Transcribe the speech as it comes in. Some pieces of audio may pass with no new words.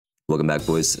Welcome back,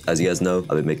 boys. As you guys know,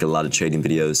 I've been making a lot of trading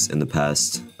videos in the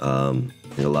past. A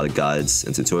lot of guides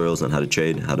and tutorials on how to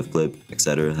trade, how to flip,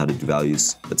 etc., how to do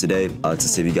values. But today, to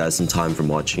save you guys some time from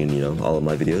watching, all of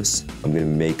my videos, I'm gonna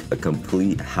make a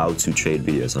complete how-to trade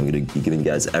video. So I'm gonna be giving you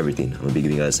guys everything. I'm gonna be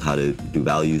giving you guys how to do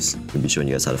values. I'm gonna be showing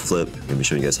you guys how to flip. I'm gonna be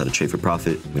showing you guys how to trade for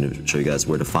profit. I'm gonna show you guys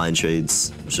where to find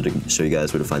trades. I'm gonna show you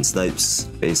guys where to find snipes.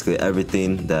 Basically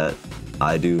everything that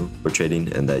I do for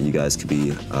trading and that you guys could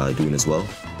be doing as well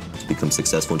to become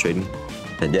successful in trading.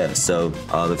 And yeah, so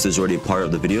if there's already a part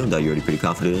of the video that you're already pretty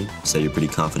confident in, say you're pretty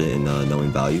confident in knowing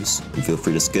values, then feel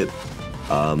free to skip.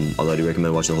 I'll already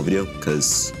recommend watching the whole video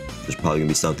because there's probably gonna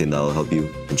be something that'll help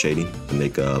you in trading and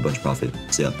make a bunch of profit.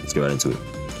 So yeah, let's get right into it.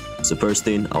 So first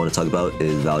thing I want to talk about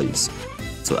is values.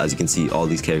 So as you can see, all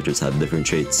these characters have different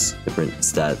traits, different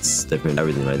stats, different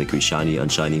everything, right? They could be shiny,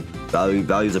 unshiny.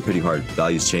 Values are pretty hard.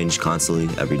 Values change constantly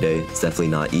every day. It's definitely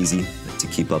not easy to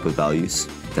keep up with values.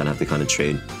 You kind of have to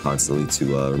trade constantly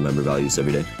to remember values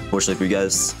every day. Fortunately for you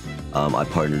guys, I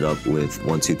partnered up with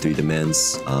 123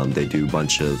 Demands. They do a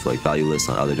bunch of value lists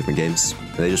on other different games.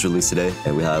 And they just released today,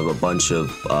 and we have a bunch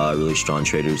of really strong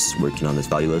traders working on this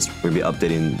value list. We're gonna be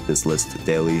updating this list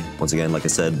daily. Once again, like I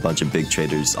said, a bunch of big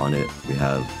traders on it.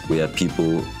 We have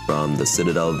people from the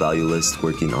Citadel value list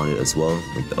working on it as well,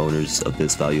 like the owners of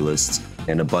this value list,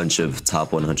 and a bunch of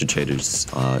top 100 traders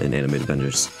and animated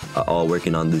vendors, all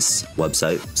working on this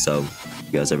website. So if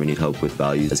you guys ever need help with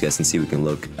values, as you guys can see, we can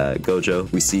look at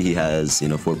Gojo. We see he has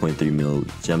 4.3 mil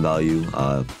gem value,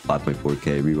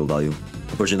 5.4k reroll value.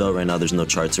 Unfortunately though, right now there's no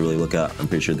chart to really look at. I'm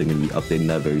pretty sure they're going to be updating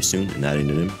that very soon and adding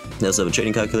it in. They also have a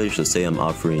trading calculator. So say I'm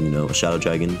offering a Shadow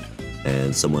Dragon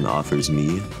and someone offers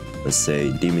me, let's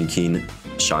say, Demon King,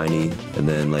 shiny, and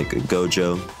then a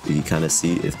Gojo. You can kind of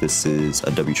see if this is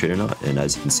a W trade or not. And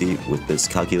as you can see with this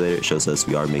calculator, it shows us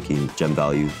we are making gem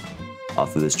value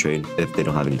off of this trade if they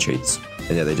don't have any trades.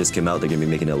 And yeah, they just came out. They're gonna be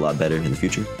making it a lot better in the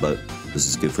future, but this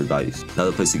is good for values.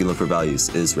 Another place you can look for values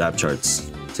is wrap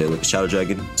charts. So look at Shadow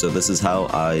Dragon. So this is how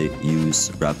I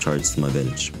use wrap charts to my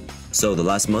advantage. So the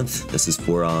last month, this is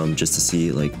for just to see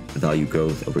the value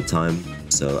growth over time.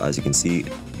 So as you can see,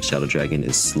 Shadow Dragon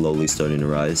is slowly starting to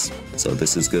rise. So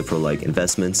this is good for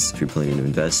investments. If you're planning to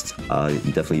invest,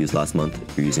 you definitely use last month.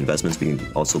 If you're using investments, we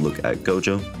can also look at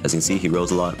Gojo. As you can see, he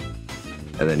rose a lot,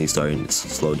 and then he's starting to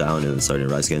slow down and then starting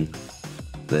to rise again.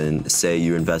 Then say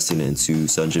you're investing into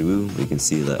Sun Jin-woo, you can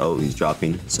see that, oh, he's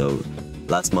dropping. So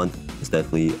last month is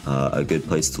definitely a good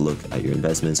place to look at your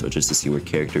investments or just to see where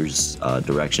characters'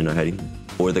 direction are heading.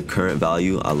 For the current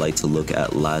value, I like to look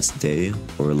at last day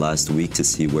or last week to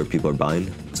see where people are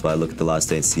buying. So I look at the last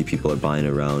day and see people are buying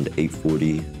around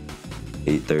 840,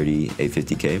 830,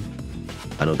 850k.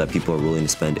 I know that people are willing to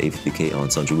spend 850k on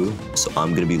Sun Jin-woo, so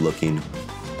I'm gonna be looking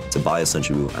to buy a Sun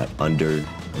Jin-woo at under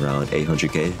around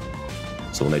 800k.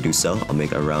 So when I do sell, I'll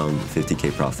make around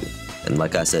 50k profit. And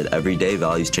like I said, every day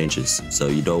values changes. So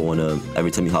you don't want to, every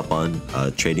time you hop on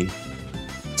trading,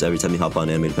 so every time you hop on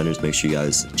animated vendors, make sure you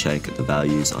guys check the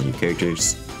values on your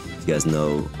characters. You guys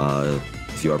know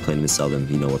if you are planning to sell them,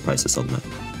 you know what price to sell them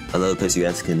at. Another place you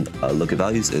guys can look at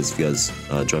values is if you guys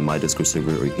join my Discord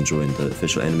server, or you can join the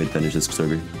official animated vendors Discord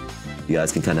server. You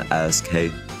guys can kind of ask,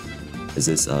 hey, is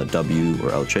this W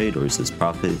or L trade, or is this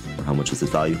profit, or how much is this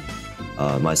value?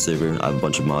 My server, I have a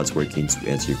bunch of mods working to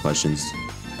answer your questions.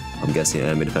 I'm guessing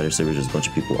animated vendor servers, there's a bunch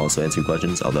of people also answering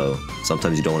questions, although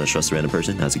sometimes you don't want to trust a random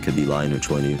person as it could be lying or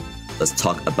trolling you. Let's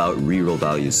talk about reroll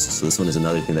values. So this one is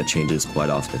another thing that changes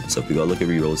quite often. So if we go look at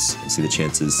rerolls, you see the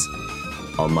chances.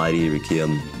 Almighty,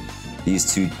 Rikium,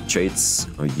 these two traits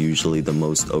are usually the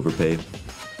most overpay.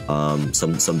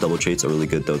 Some double traits are really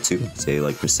good though too. Say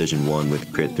Precision 1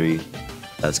 with Crit 3,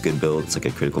 that's a good build, it's a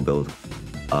critical build.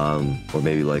 Or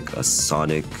maybe a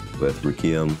Sonic with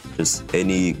Rikium, just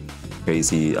any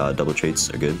crazy double traits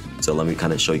are good. So let me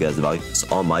kind of show you guys the value. So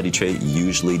Almighty trait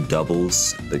usually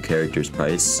doubles the character's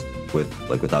price with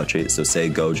without trait. So say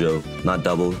Gojo, not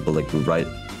double, but right.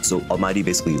 So Almighty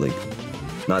basically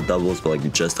not doubles, but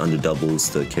just under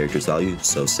doubles the character's value.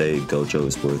 So say Gojo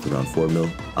is worth around 4 mil.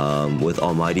 With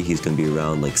Almighty, he's gonna be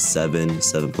around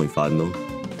 7.5 mil.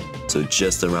 So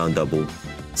just around double.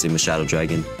 Same with Shadow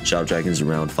Dragon. Shadow Dragon is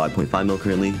around 5.5 mil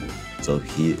currently. So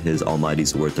his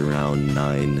Almighty's worth around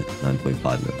 9.5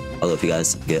 mil. Although if you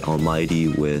guys get Almighty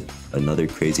with another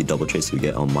crazy double trait, so you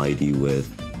get Almighty with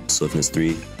Swiftness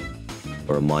 3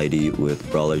 or Almighty with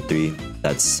Brawler 3,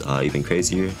 that's even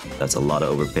crazier. That's a lot of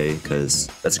overpay because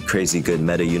that's a crazy good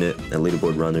meta unit, and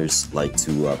leaderboard runners like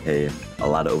to pay a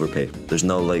lot of overpay. There's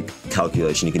no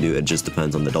calculation you can do. It just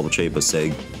depends on the double trait, but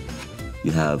say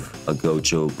you have a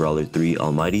Gojo Brawler 3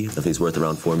 Almighty. If he's worth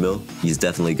around 4 mil, he's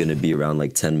definitely going to be around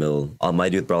like 10 mil.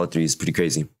 Almighty with Brawler 3 is pretty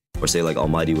crazy. Or say like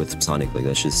Almighty with Sonic, like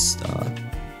that's just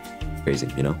crazy,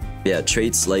 you know? Yeah,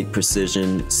 traits like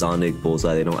Precision, Sonic,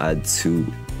 Bullseye, they don't add too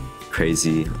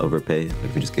crazy overpay.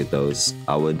 If we just get those,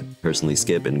 I would personally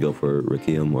skip and go for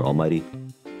Requiem or Almighty.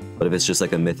 But if it's just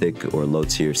like a mythic or low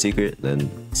tier secret, then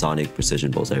Sonic,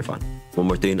 Precision, Bullseye are fine. One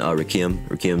more thing, Requiem.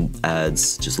 Requiem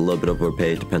adds just a little bit of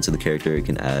overpay. Depends on the character. It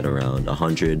can add around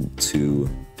 100 to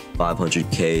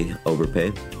 500k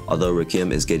overpay. Although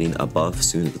Requiem is getting a buff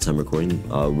soon at the time of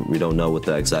recording, we don't know what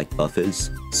the exact buff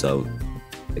is, so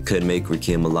it could make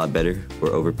Requiem a lot better for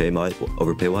overpay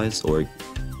wise, or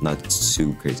not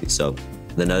too crazy. So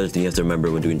another thing you have to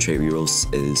remember when doing trait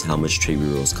rerolls is how much trait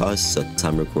rerolls cost. So at the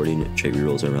time of recording, trait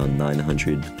rerolls are around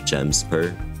 900 gems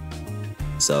per.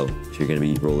 So if you're going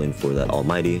to be rolling for that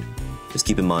Almighty, just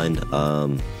keep in mind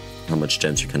how much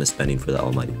gems you're kind of spending for that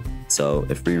Almighty. So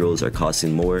if rerolls are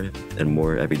costing more and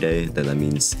more every day, then that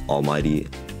means Almighty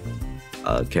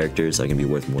characters are going to be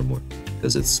worth more and more,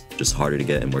 because it's just harder to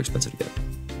get and more expensive to get.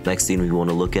 Next thing we want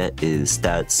to look at is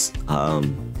stats.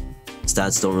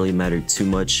 Stats don't really matter too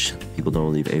much. People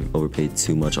don't really overpay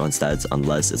too much on stats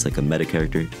unless it's like a meta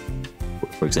character.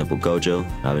 For example, Gojo,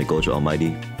 having Gojo Almighty.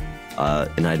 In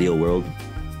an ideal world,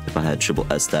 if I had triple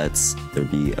S stats, there'd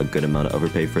be a good amount of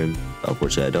overpay for him.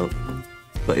 Unfortunately, I don't.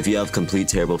 But if you have complete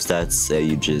terrible stats, say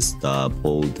you just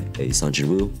pulled a Sun Jin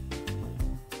Woo.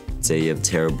 Say you have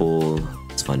terrible,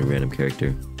 let's find a random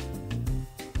character.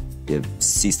 You have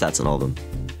C stats on all of them.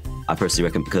 I personally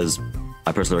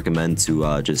recommend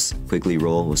to just quickly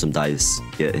roll with some dice,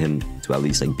 get him to at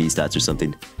least like B stats or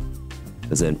something,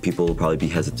 because then people will probably be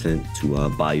hesitant to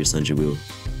buy your Sun Jin Woo.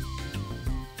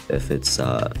 If it's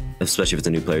especially if it's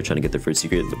a new player trying to get their first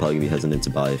secret, they're probably gonna be hesitant to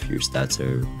buy if your stats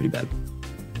are pretty bad.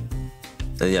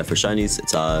 And yeah, for shinies,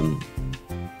 it's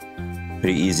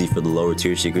pretty easy for the lower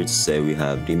tier secrets. Say we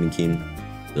have Demon King.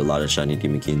 There's a lot of shiny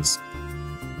Demon Kings.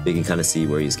 You can kind of see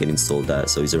where he's getting sold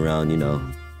at. So he's around, you know,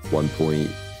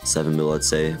 1.7 mil, let's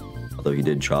say, although he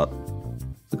did drop.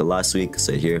 Look at last week,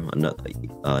 say here, a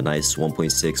nice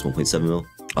 1.6, 1.7 mil.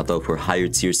 Although for higher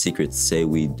tier secrets, say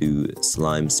we do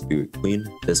Slime Spirit Queen,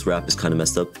 this wrap is kind of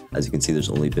messed up. As you can see, there's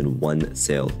only been one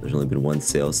sale. There's only been one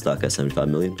sale stuck at 75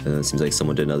 million, and it seems like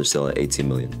someone did another sale at 18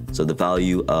 million. So the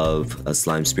value of a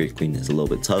Slime Spirit Queen is a little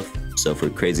bit tough. So for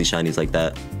crazy shinies like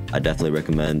that, I definitely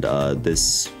recommend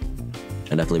this.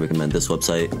 I definitely recommend this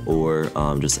website, or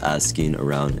just asking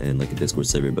around in like a Discord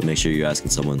server. But make sure you're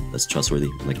asking someone that's trustworthy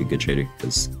and like a good trader,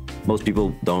 because most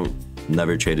people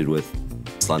never traded with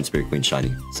Slime Spirit Queen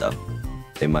shiny, so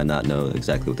they might not know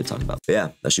exactly what they're talking about. But yeah,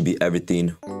 that should be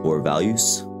everything for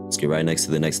values. Let's get right next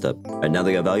to the next step. Right now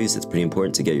they got values. It's pretty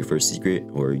important to get your first secret,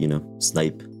 or you know,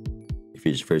 snipe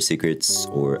your first secrets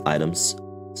or items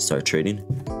to start trading.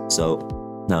 So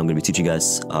now I'm gonna be teaching you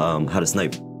guys how to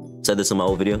snipe. I said this in my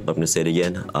old video, but I'm gonna say it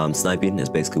again. Sniping is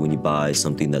basically when you buy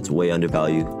something that's way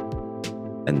undervalued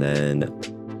and then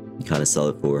you kind of sell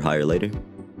it for higher later.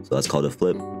 So that's called a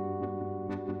flip,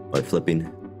 or flipping,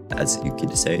 as you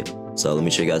could say it. So let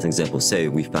me show you guys an example. Say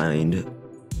we find a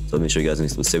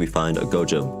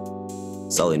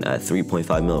Gojo selling at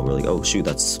 3.5 mil. We're like, oh shoot,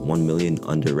 that's 1 million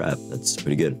under wrap. That's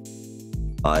pretty good.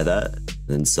 Buy that,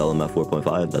 then sell them at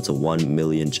 4.5. That's a 1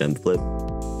 million gem flip.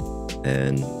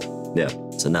 And yeah,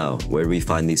 so now where do we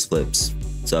find these flips?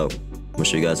 So I'm gonna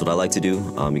show you guys what I like to do.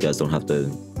 You guys don't have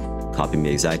to copy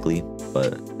me exactly,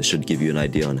 but it should give you an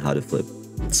idea on how to flip.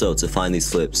 So to find these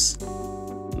flips,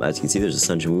 as you can see, there's a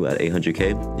Sun Jin Woo at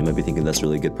 800k. You might be thinking that's a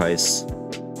really good price.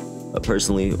 But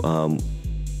personally,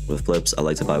 with flips, I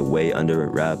like to buy way under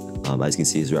wrap. As you can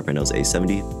see, his wrap right now is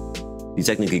 870. You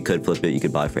technically could flip it. You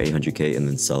could buy for 800k and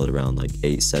then sell it around like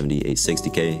 870,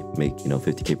 860k, make, you know,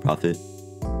 50k profit.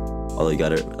 Although you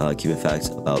gotta keep in fact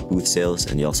about booth sales,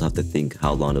 and you also have to think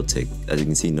how long it'll take. As you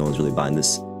can see, no one's really buying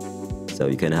this, so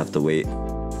you kind of have to wait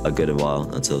a good while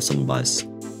until someone buys.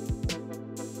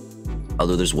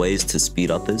 Although there's ways to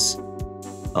speed up this,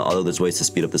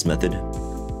 method.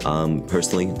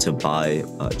 Personally, to buy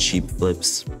cheap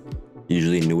flips,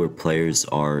 usually newer players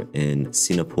are in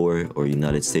Singapore or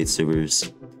United States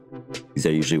servers. These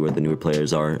are usually where the newer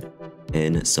players are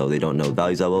in, so they don't know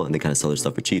values that well, and they kind of sell their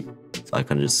stuff for cheap. So I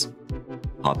kind of just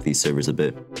hop these servers a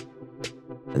bit.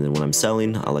 And then when I'm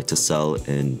selling, I like to sell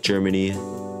in Germany,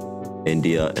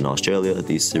 India, and Australia.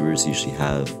 These servers usually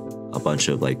have a bunch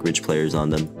of like rich players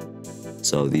on them.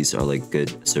 So these are like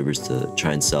good servers to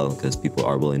try and sell, because people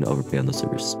are willing to overpay on those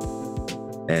servers.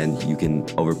 And you can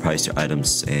overprice your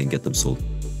items and get them sold.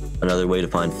 Another way to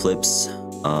find flips,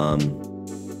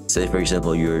 Say for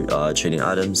example you're trading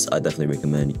items, I definitely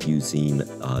recommend using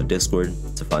Discord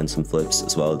to find some flips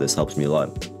as well. This helps me a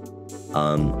lot.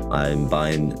 I'm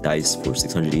buying dice for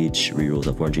 600 each, rerolls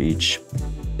at 400 each.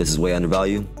 This is way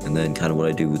undervalued. And then kind of what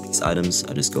I do with these items,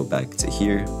 I just go back to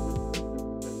here.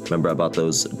 Remember I bought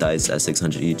those dice at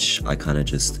 600 each. I kind of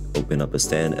just open up a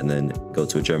stand and then go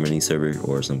to a Germany server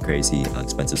or some crazy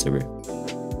expensive server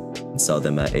and sell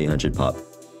them at 800 pop.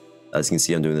 As you can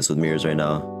see, I'm doing this with mirrors right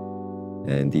now.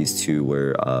 And these two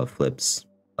were flips.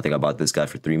 I think I bought this guy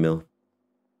for 3 mil.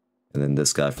 And then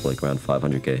this guy for like around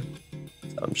 500k.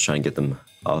 So I'm just trying to get them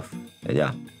off. And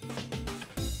yeah.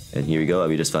 And here we go.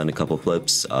 We just found a couple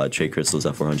flips. Trade crystals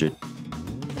at 400.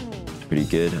 Pretty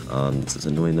good. This is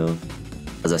annoying though.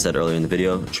 As I said earlier in the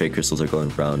video, trade crystals are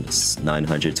going around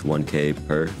 900 to 1k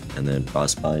per. And then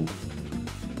frostbind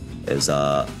is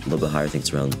a little bit higher. I think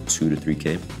it's around 2 to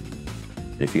 3k.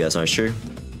 And if you guys aren't sure,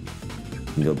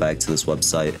 you can go back to this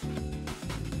website.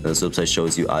 And this website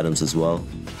shows you items as well.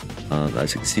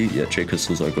 As you can see, yeah, trade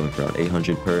crystals are going around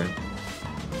 800 per.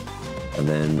 And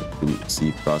then we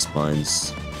see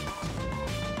frostbinds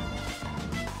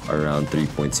are around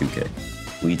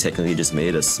 3.2k. We technically just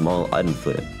made a small item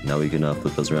flip. Now we can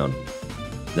flip those around.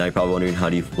 Now you're probably wondering, how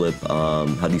do you flip, how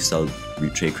do you sell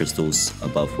trade crystals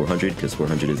above 400? Because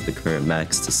 400 is the current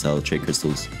max to sell trade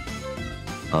crystals.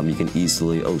 You can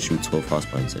easily, oh shoot, 12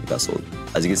 frostbinds and it got sold.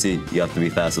 As you can see, you have to be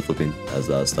fast at flipping as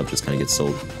stuff just kind of gets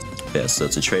sold. Yeah, so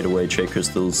to trade away trade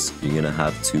crystals, you're gonna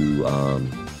have to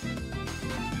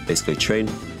basically trade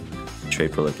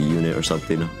for like a unit or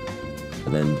something,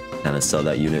 and then kind of sell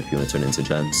that unit if you want to turn it into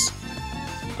gems.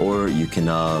 Or you can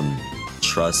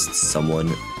trust someone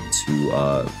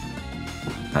to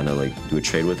kind of like do a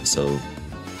trade with. So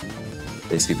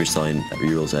basically, if you're selling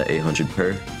rerolls at 800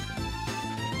 per,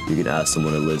 you can ask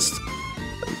someone to list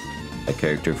a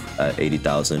character at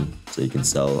 80,000, so you can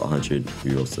sell 100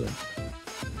 rerolls to them.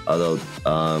 Although,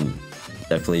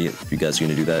 definitely, if you guys are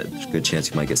gonna do that, there's a good chance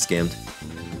you might get scammed.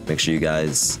 Make sure you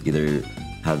guys either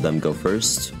have them go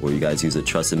first, or you guys use a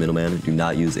trusted middleman. Do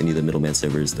not use any of the middleman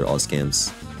servers; they're all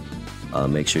scams.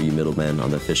 Make sure you middleman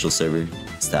on the official server.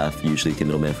 Staff usually can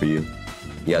middleman for you.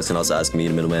 You guys can also ask me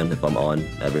to middleman if I'm on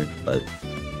ever, but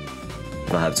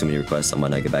if I have too many requests, I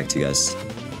might not get back to you guys.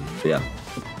 But yeah,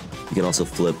 you can also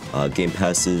flip game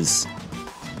passes,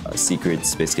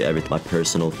 secrets, basically everything. My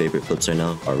personal favorite flips right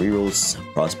now are rerolls,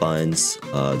 frostbinds,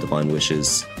 divine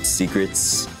wishes,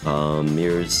 secrets,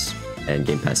 mirrors, and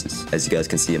game passes. As you guys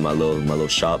can see in my little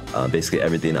shop, basically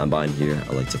everything I'm buying here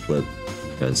I like to flip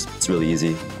because it's really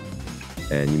easy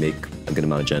and you make a good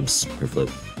amount of gems per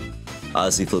flip.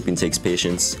 Honestly, flipping takes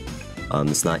patience.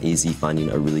 It's not easy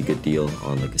finding a really good deal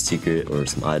on like a secret or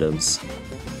some items.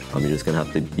 You're just gonna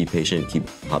have to be patient, keep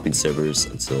hopping servers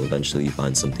until eventually you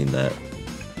find something that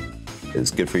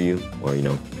is good for you, or you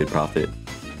know, good profit.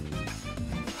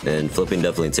 And flipping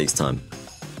definitely takes time.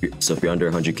 So if you're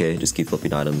under 100k, just keep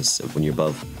flipping items. When you're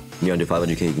above, when you're under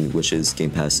 500k, you can do wishes,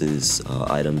 game passes,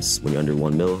 items. When you're under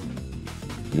 1 mil,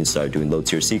 you can start doing low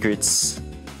tier secrets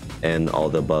and all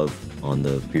the above on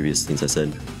the previous things I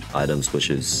said: items,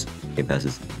 wishes, game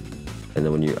passes. And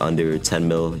then when you're under 10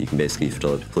 mil, you can basically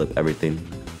flip everything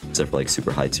except for like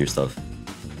super high tier stuff.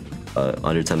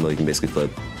 Under 10 mil, you can basically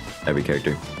flip every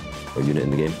character or unit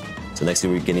in the game. So next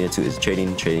thing we're getting into is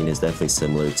trading. Trading is definitely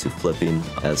similar to flipping,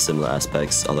 has similar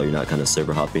aspects, although you're not kind of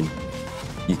server hopping.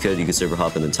 You could server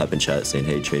hop and then type in chat saying,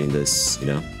 hey, trading this, you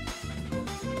know.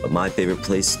 But my favorite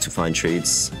place to find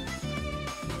trades,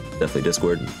 definitely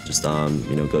Discord. Just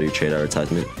you know, go to your trade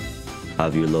advertisement,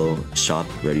 have your little shop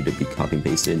ready to be copy and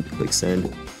pasted, click send,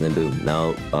 and then boom.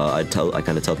 Now I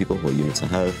kind of tell people what units I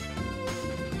have,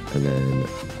 and then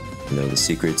you know the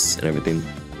secrets and everything.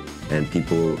 And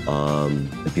people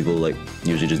like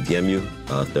usually just DM you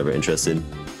if they're ever interested.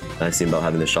 The nice thing about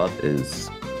having the shop is,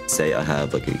 say I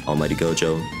have like an almighty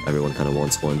gojo, everyone kind of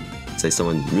wants one. Say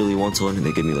someone really wants one and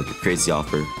they give me like a crazy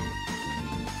offer.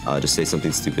 Just say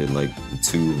something stupid like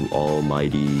 2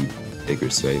 almighty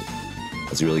figures, right?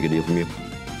 That's a really good deal from you,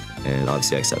 and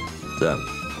obviously I accept. So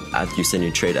yeah, after you send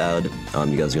your trade ad,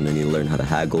 you guys are gonna need to learn how to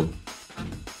haggle.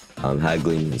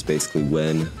 Haggling is basically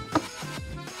when,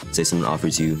 say someone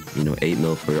offers you, you know, 8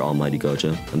 mil for almighty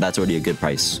gojo, and that's already a good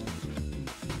price.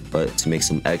 But to make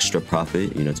some extra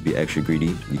profit, you know, to be extra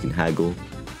greedy, you can haggle.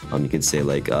 You can say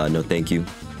like, no thank you,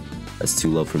 that's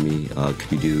too low for me.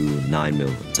 Could you do 9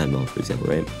 mil, 10 mil, for example,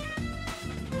 right?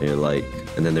 And you're like,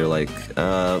 and then they're like,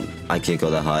 I can't go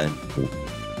that high.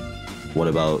 What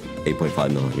about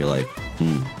 8.5 mil? And you're like,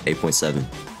 8.7.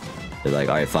 They're like,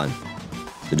 all right, fine.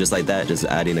 So just like that, just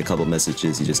adding a couple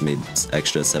messages, you just made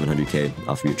extra 700k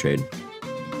off of your trade.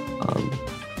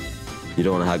 You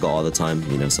don't want to haggle all the time.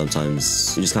 You know,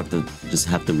 sometimes you just have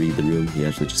to read the room. You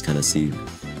have to just kind of see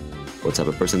what type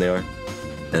of person they are.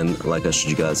 And like I showed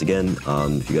you guys again,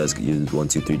 if you guys use 1,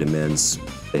 2, 3 demands,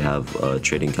 they have a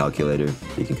trading calculator.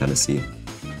 You can kind of see.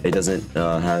 It doesn't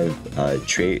have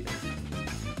trade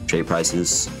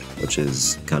prices, which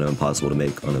is kind of impossible to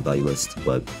make on a value list,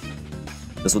 but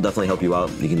this will definitely help you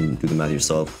out. You can do the math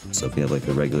yourself. So if you have like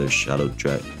a regular shadow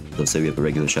dragon, let's say we have a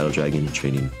regular shadow dragon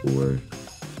trading for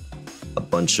a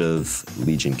bunch of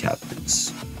legion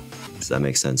captains. Does that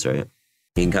make sense, right?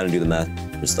 You can kind of do the math.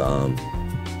 Just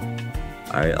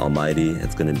all right, Almighty,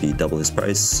 it's gonna be double his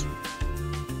price.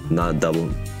 Not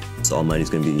double. So Almighty's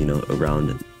gonna be, you know,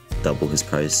 around double his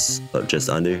price, but just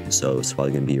under. So it's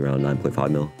probably gonna be around 9.5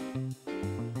 mil.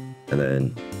 And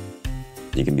then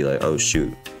you can be like, oh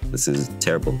shoot, this is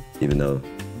terrible, even though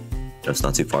it's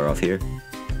not too far off here.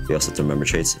 You also have to remember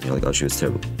traits, and you're like, oh shoot, it's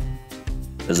terrible.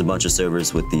 There's a bunch of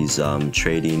servers with these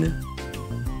trading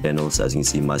channels. As you can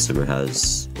see, my server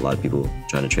has a lot of people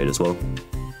trying to trade as well.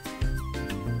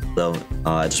 So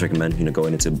I just recommend, you know,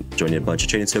 going into joining a bunch of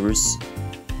trading servers,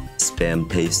 spam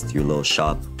paste your little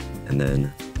shop, and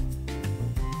then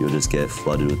you'll just get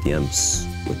flooded with DMs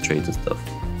with trades and stuff.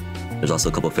 There's also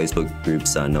a couple of Facebook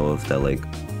groups that I know of that like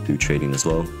do trading as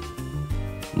well.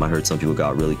 I heard some people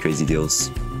got really crazy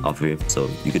deals off of here, so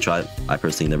you could try it. I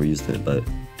personally never used it, but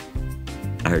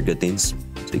I heard good things,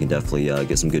 so you can definitely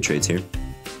get some good trades here.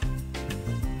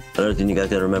 Another thing you guys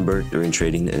gotta remember during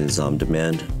trading is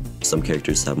demand. Some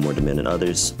characters have more demand than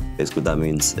others. Basically what that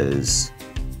means is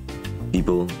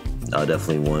people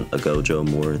definitely want a Gojo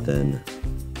more than,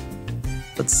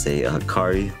 let's say, a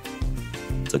Hikari.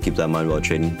 So keep that in mind while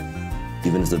trading.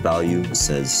 Even if the value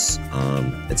says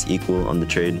it's equal on the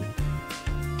trade,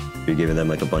 if you're giving them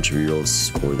like a bunch of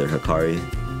rerolls for their Hikari,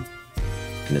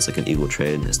 and it's like an equal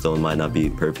trade, it still might not be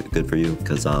good for you,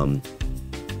 because it'd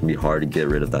be hard to get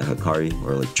rid of that Hikari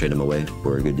or like trade them away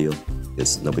for a good deal,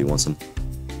 because nobody wants them.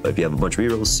 But if you have a bunch of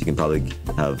rerolls, you can probably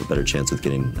have a better chance with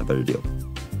getting a better deal.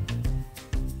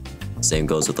 Same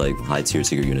goes with like high tier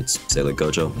seeker units. Say like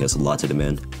Gojo, he has a lot of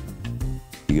demand.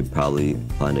 You could probably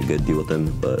find a good deal with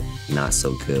him, but not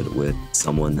so good with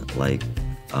someone like,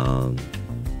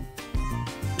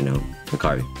 you know,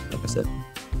 Hikari, like I said.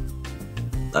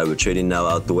 Alright, we're trading now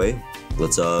out the way.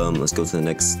 Let's go to the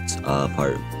next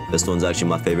part. This one's actually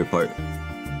my favorite part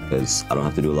because I don't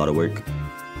have to do a lot of work.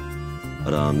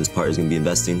 But this part is gonna be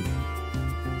investing.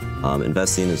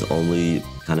 Investing is only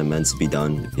kind of meant to be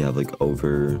done if you have like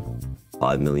over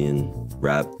 5 million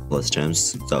wrap plus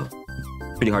gems. So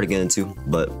pretty hard to get into,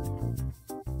 but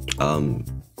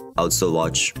I would still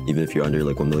watch even if you're under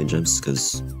like 1 million gems,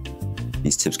 because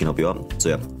these tips can help you out. So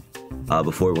yeah,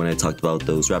 before when I talked about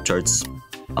those wrap charts,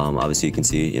 obviously you can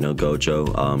see, you know,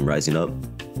 Gojo rising up.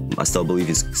 I still believe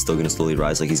he's still gonna slowly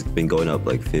rise. Like he's been going up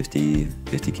like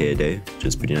 50k a day, which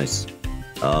is pretty nice.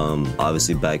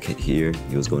 Obviously back here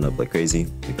he was going up like crazy,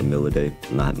 like a mil a day.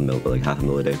 Not half a mil, but like half a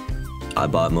mil a day. I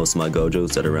bought most of my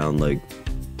Gojos at around like,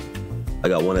 I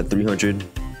got one at 300,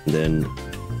 and then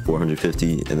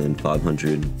 450, and then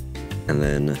 500, and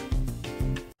then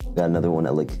got another one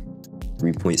at like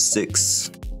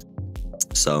 3.6.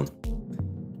 So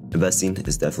investing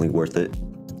is definitely worth it.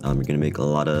 You're gonna make a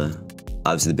lot of,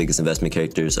 obviously the biggest investment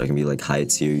characters are gonna be like high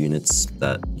tier units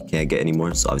that you can't get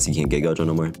anymore. So obviously you can't get Gojo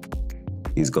no more.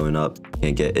 He's going up.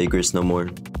 Can't get Igris no more.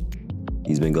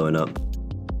 He's been going up.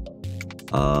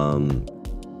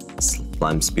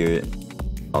 Slime Spirit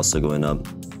also going up.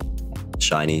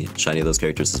 Shiny of those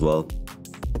characters as well,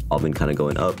 all been kind of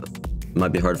going up. It might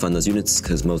be hard to find those units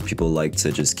because most people like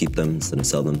to just keep them instead of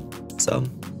sell them. So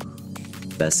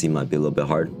Bessie might be a little bit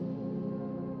hard.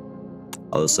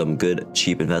 Although some good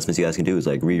cheap investments you guys can do is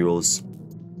like rerolls.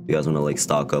 You guys want to like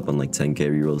stock up on like 10k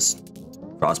rerolls.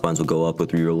 Frostbinds will go up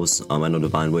with rerolls. I know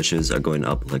Divine Wishes are going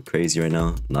up like crazy right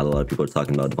now. Not a lot of people are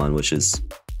talking about Divine Wishes.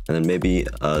 And then maybe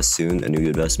soon a new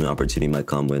investment opportunity might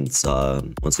come once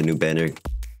a new banner.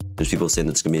 There's people saying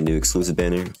that's gonna be a new exclusive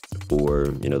banner for,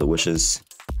 you know, the wishes.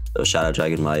 So Shadow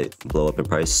Dragon might blow up in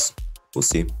price. We'll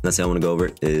see. Next thing I want to go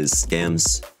over is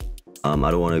scams. I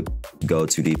don't want to go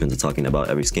too deep into talking about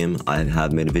every scam. I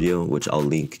have made a video which I'll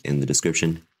link in the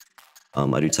description.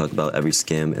 I do talk about every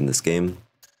scam in this game.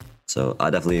 So I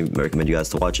definitely recommend you guys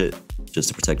to watch it just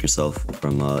to protect yourself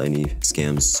from any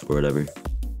scams or whatever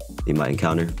you might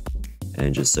encounter,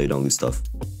 and just so you don't lose stuff.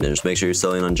 And just make sure you're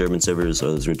selling on German servers or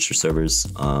those richer servers.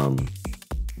 And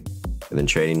then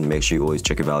trading, make sure you always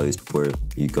check your values before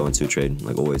you go into a trade,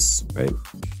 like always, right?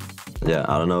 Yeah,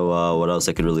 I don't know what else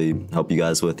I could really help you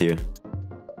guys with here.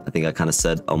 I think I kind of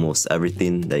said almost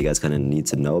everything that you guys kind of need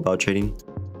to know about trading.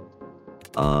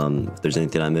 If there's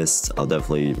anything I missed, I'll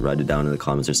definitely write it down in the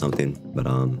comments or something. But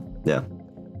yeah,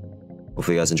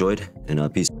 hopefully you guys enjoyed,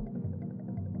 and peace.